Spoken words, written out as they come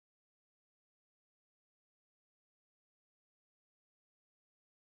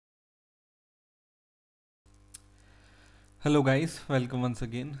Hello guys, welcome once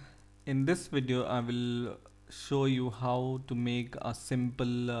again. In this video I will show you how to make a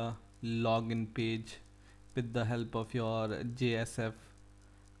simple login page with the help of your JSF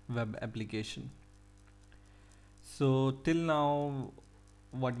web application. So till now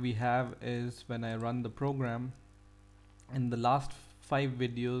what we have is when I run the program, in the last 5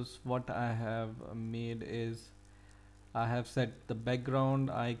 videos what I have made is I have set the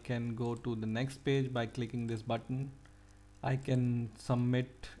background. I can go to the next page by clicking this button. I can submit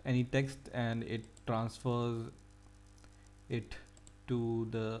any text and it transfers it to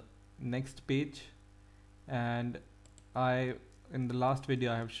the next page. And I in the last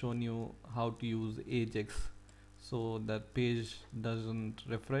video I have shown you how to use Ajax so that page doesn't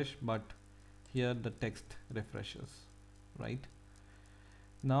refresh, but here the text refreshes, right?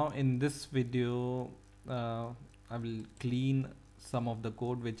 Now in this video I will clean some of the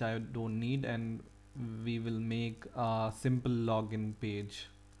code which I don't need, and we will make a simple login page.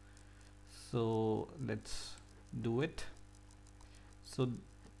 So let's do it. So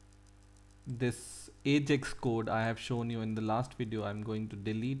this Ajax code I have shown you in the last video, I'm going to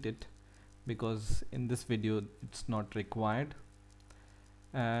delete it because in this video it's not required.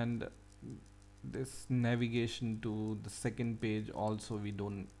 And this navigation to the second page also we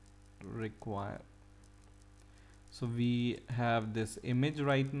don't require. So we have this image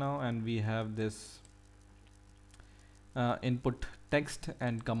right now, and we have this input text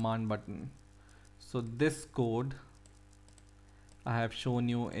and command button. So this code I have shown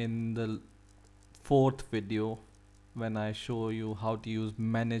you in the fourth video when I show you how to use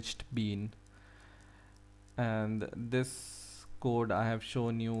managed bean, and this code I have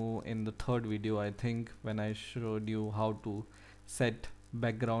shown you in the third video, I think, when I showed you how to set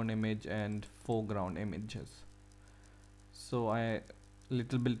background image and foreground images. So I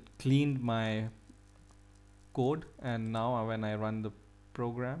little bit cleaned my code, and now when I run the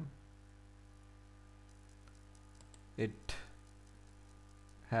program it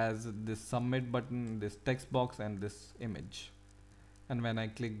has this submit button, this text box, and this image. And when I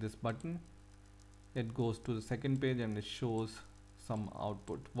click this button it goes to the second page and it shows some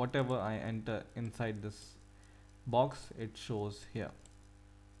output. Whatever I enter inside this box it shows here.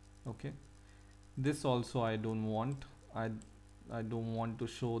 Okay, this also I don't want. I don't want to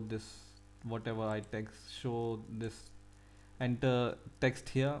show this. Whatever I text, show this enter text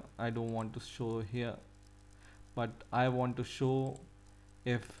here, I don't want to show here, but I want to show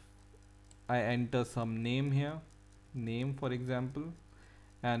if I enter some name here, name for example,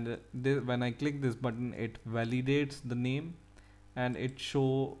 and when I click this button it validates the name, and it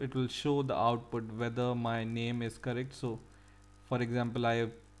will show the output whether my name is correct. So for example, I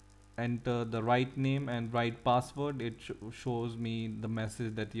enter the right name and right password, it shows me the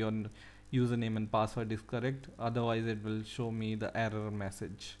message that your username and password is correct, otherwise it will show me the error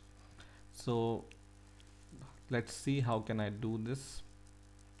message. So let's see how can I do this.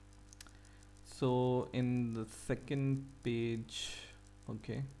 So in the second page,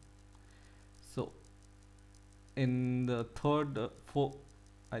 okay, so in the third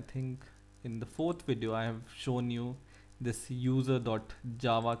I think in the fourth video I have shown you this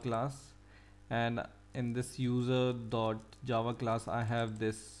user.java class, and in this user.java class I have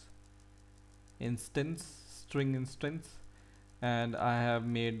this string instance, and I have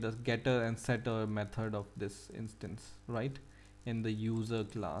made the getter and setter method of this instance right in the user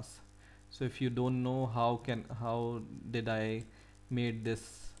class. So if you don't know how did I made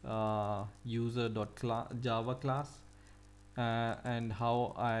this user.java class and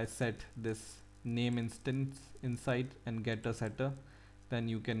how I set this name instance inside and getter setter, then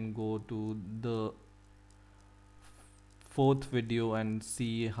you can go to the fourth video and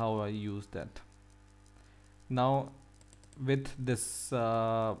see how I use that. Now with this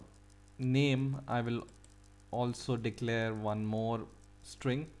name I will also declare one more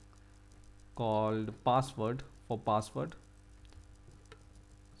string called password for password.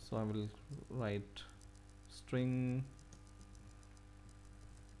 So I will write string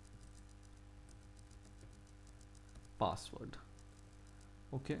password.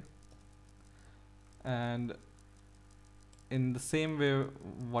 Okay, and in the same way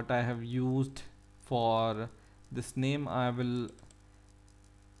what I have used for this name, I will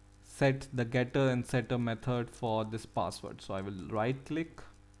set the getter and setter method for this password. So I will right click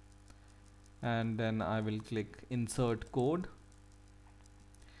and then I will click insert code,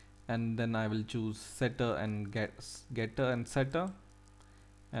 and then I will choose setter and getter and setter,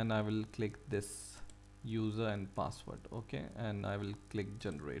 and I will click this user and password. Okay, and I will click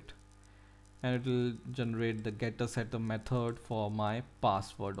generate, and it will generate the getter setter method for my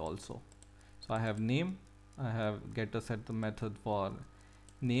password also. So I have name, I have getter setter method for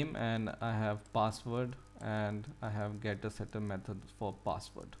name, and I have password, and I have getter setter method for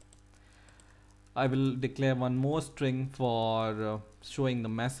password. I will declare one more string for showing the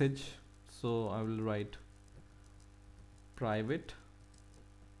message. So I will write private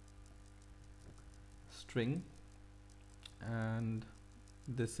string, and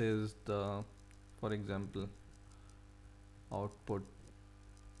this is the, for example, output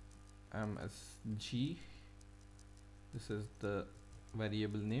msg. This is the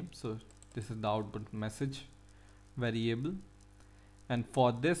variable name, so this is the output message variable, and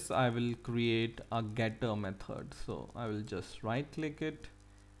for this I will create a getter method. So I will just right click it,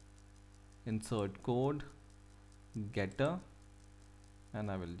 insert code, getter, and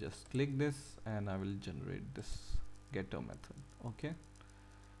I will just click this and I will generate this getter method. Okay,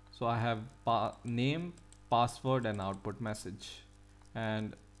 so I have name, password, and output message,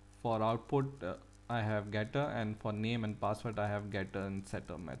 and for output I have getter, and for name and password I have getter and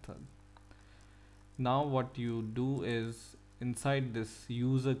setter method. Now what you do is, inside this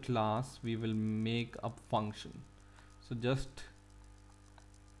user class we will make a function. So just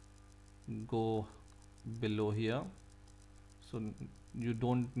go below here. So you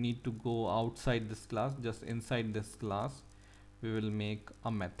don't need to go outside this class, just inside this class we will make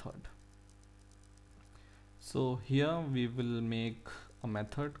a method. So here we will make a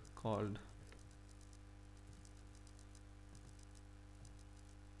method called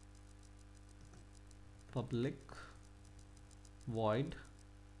public void,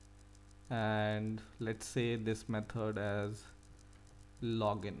 and let's say this method as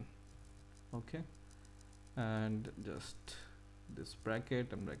login. Okay, and just this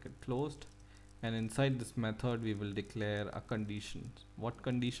bracket and bracket closed, and inside this method we will declare a condition. What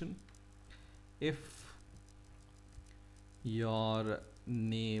condition? If your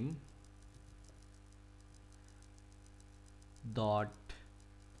name dot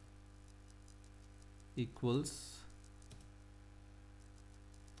equals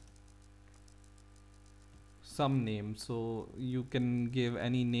some name, so you can give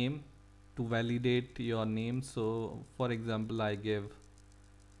any name to validate your name. So for example, I give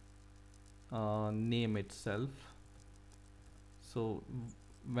name itself. So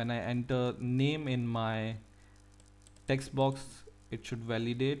when I enter name in my text box, it should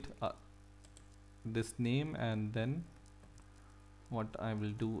validate this name, and then what I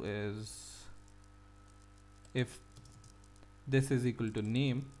will do is, if this is equal to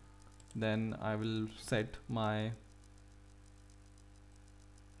name, then I will set my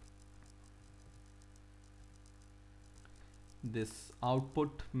this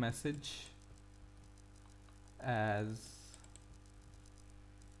output message as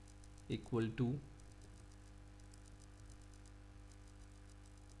equal to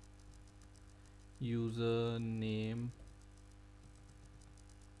username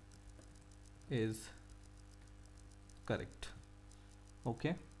is correct.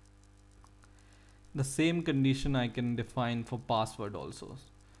 Okay, the same condition I can define for password also.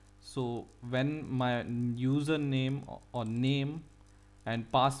 So when my username or name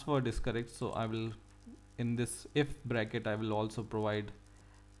and password is correct, so I will, in this if bracket, I will also provide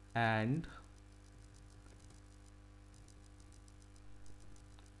and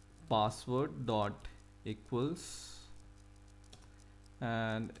password dot equals,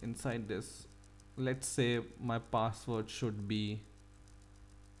 and inside this, let's say my password should be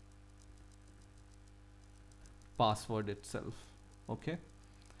password itself. Okay,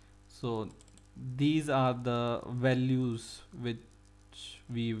 so these are the values which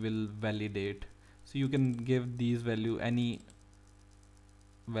we will validate. So you can give these value, any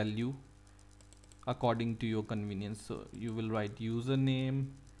value according to your convenience. So you will write username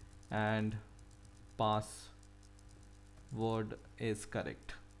and password is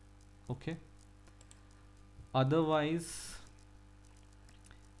correct. Okay, otherwise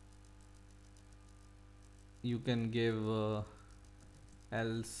you can give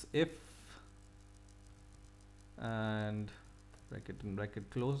else if, and bracket and bracket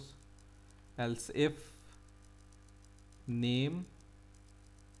close, else if name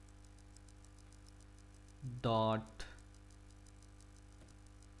dot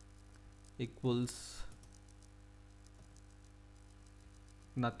equals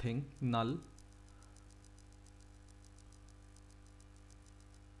nothing, null,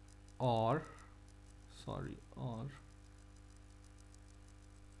 or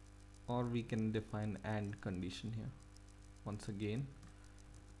we can define and condition here. Once again,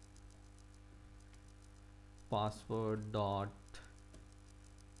 password dot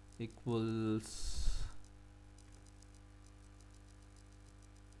equals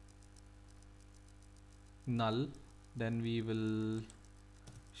null, then we will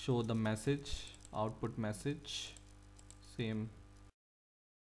show the message, output message, same